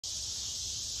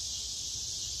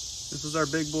This is our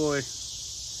big boy,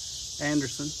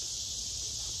 Anderson.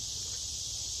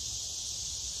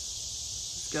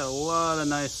 He's got a lot of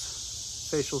nice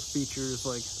facial features,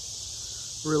 like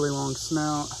really long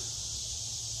snout,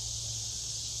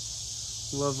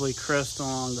 lovely crest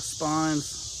along the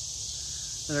spines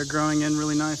that are growing in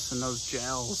really nice, and those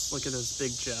jowls. Look at those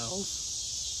big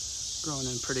jowls growing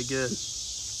in pretty good.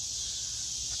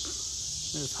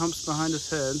 There's humps behind his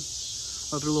head.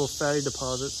 Those are little fatty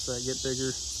deposits that get bigger,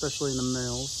 especially in the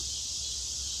males.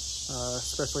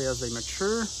 Especially as they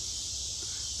mature,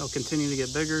 they'll continue to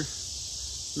get bigger,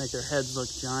 make their heads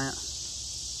look giant.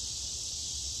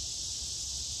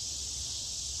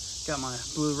 Got my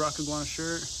blue rock iguana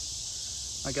shirt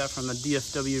I got from the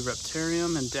DFW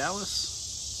Reptarium in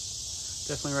Dallas.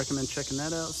 Definitely recommend checking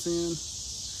that out soon.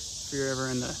 If you're ever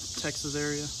in the Texas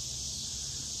area,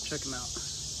 check them out.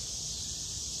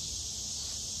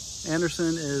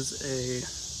 Anderson is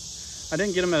I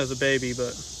didn't get him as a baby,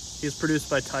 but he's produced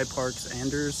by Ty Parks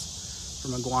Anders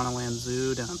from Iguana Land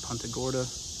Zoo down in Punta Gorda.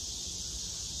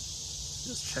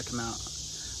 Just check him out.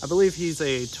 I believe he's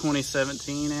a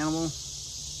 2017 animal.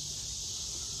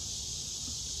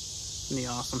 Isn't he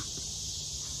awesome?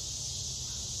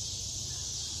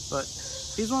 But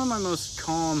he's one of my most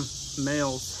calm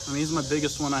males. I mean, he's my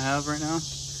biggest one I have right now.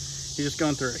 He's just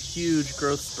going through a huge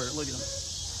growth spurt. Look at him.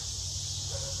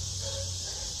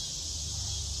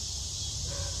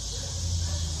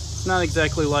 Not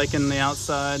exactly liking the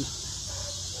outside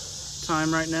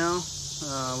time right now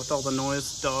with all the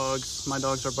noise. Dogs, my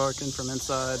dogs are barking from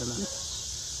inside, and then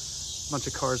a bunch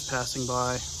of cars passing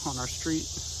by on our street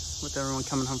with everyone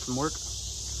coming home from work.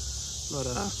 But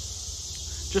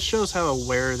just shows how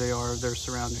aware they are of their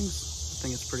surroundings. I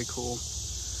think it's pretty cool.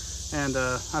 And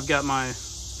I've got my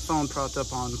phone propped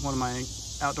up on one of my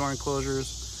outdoor enclosures,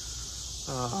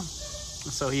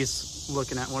 so he's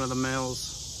looking at one of the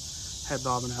males head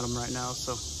bobbing at him right now,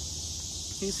 so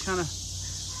he's kind of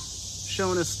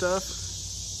showing his stuff.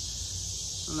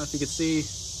 I don't know if you can see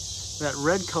that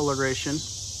red coloration.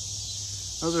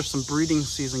 Those are some breeding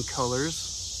season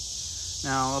colors.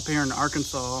 Now up here in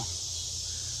Arkansas,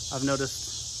 I've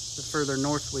noticed the further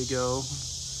north we go,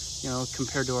 you know,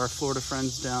 compared to our Florida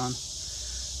friends down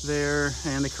there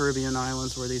and the Caribbean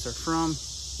islands where these are from,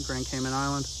 Grand Cayman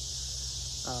Island.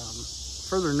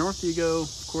 Further north you go,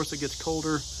 of course it gets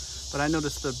colder. But I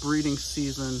noticed the breeding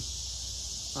season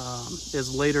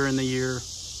is later in the year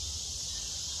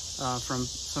from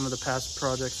some of the past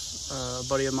projects a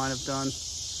buddy of mine have done.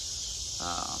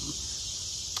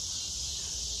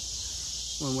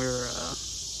 When we were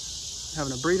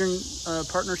having a breeding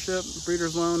partnership,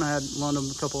 breeder's loan, I had loaned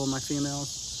them a couple of my females.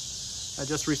 I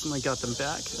just recently got them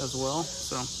back as well,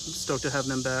 so I'm stoked to have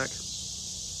them back.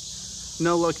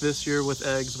 No luck this year with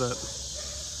eggs, but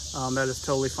that is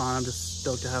totally fine. I'm just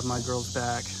stoked to have my girls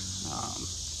back.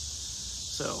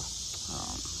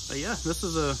 But yeah, this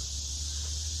is a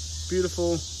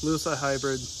beautiful lewisi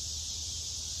hybrid.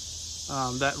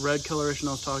 That red coloration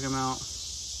I was talking about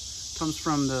comes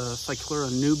from the cyclura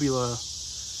nubula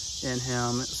in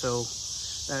him. So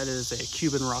that is a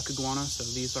Cuban rock iguana. So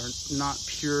these are not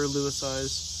pure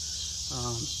lewisis.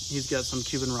 He's got some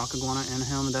Cuban rock iguana in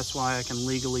him, and that's why I can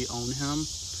legally own him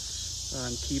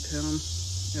and keep him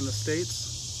in the States.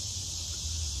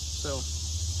 So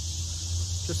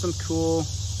just some cool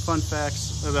fun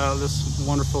facts about this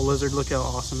wonderful lizard. Look how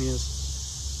awesome he is.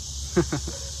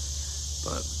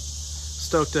 But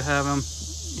stoked to have him.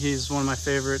 He's one of my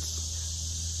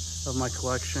favorites of my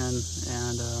collection,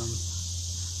 and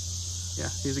yeah,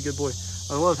 he's a good boy.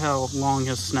 I love how long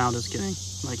his snout is getting.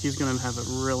 Like, he's gonna have a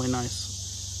really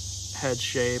nice head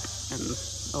shape and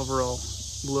overall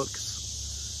looks.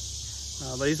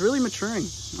 But he's really maturing.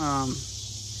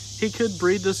 He could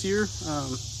breed this year,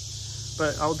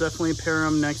 but I'll definitely pair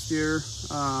him next year.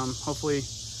 Hopefully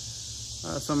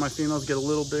some of my females get a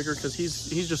little bigger, because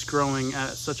he's just growing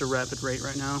at such a rapid rate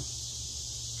right now.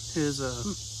 His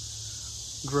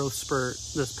growth spurt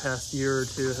this past year or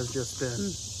two has just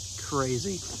been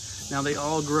crazy. Now, they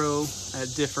all grow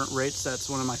at different rates. That's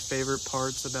one of my favorite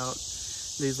parts about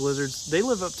these lizards. They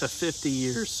live up to 50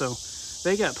 years, so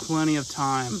they got plenty of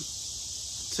time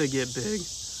to get big.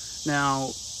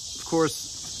 Now, of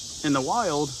course, in the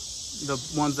wild, the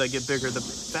ones that get bigger the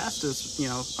fastest, you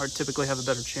know, are typically have a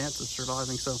better chance of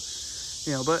surviving. So,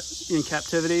 you know, but in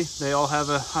captivity, they all have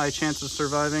a high chance of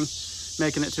surviving,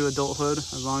 making it to adulthood,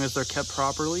 as long as they're kept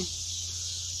properly.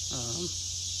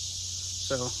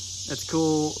 So it's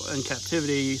cool in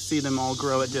captivity. You see them all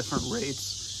grow at different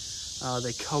rates.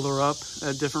 They color up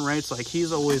at different rates. Like,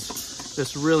 he's always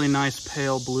this really nice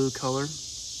pale blue color.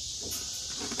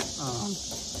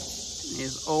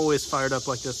 He's always fired up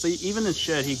like this. See, even in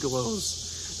shed, he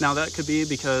glows. Now that could be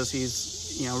because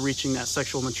he's, you know, reaching that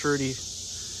sexual maturity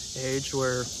age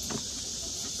where,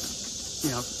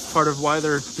 you know, part of why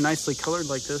they're nicely colored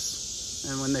like this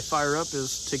and when they fire up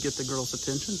is to get the girl's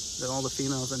attention, all the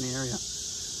females in the area.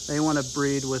 They want to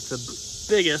breed with the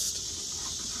biggest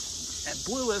and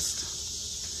bluest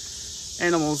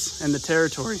animals in the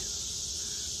territory.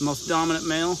 The most dominant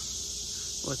male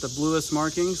with the bluest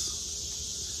markings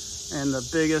and the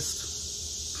biggest,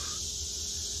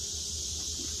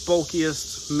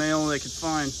 bulkiest male they could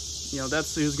find. You know,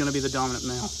 that's who's going to be the dominant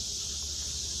male.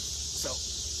 So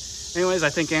anyways,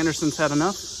 I think Anderson's had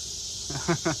enough.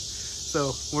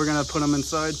 So we're going to put him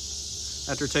inside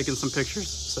after taking some pictures.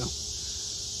 So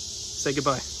say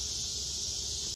goodbye.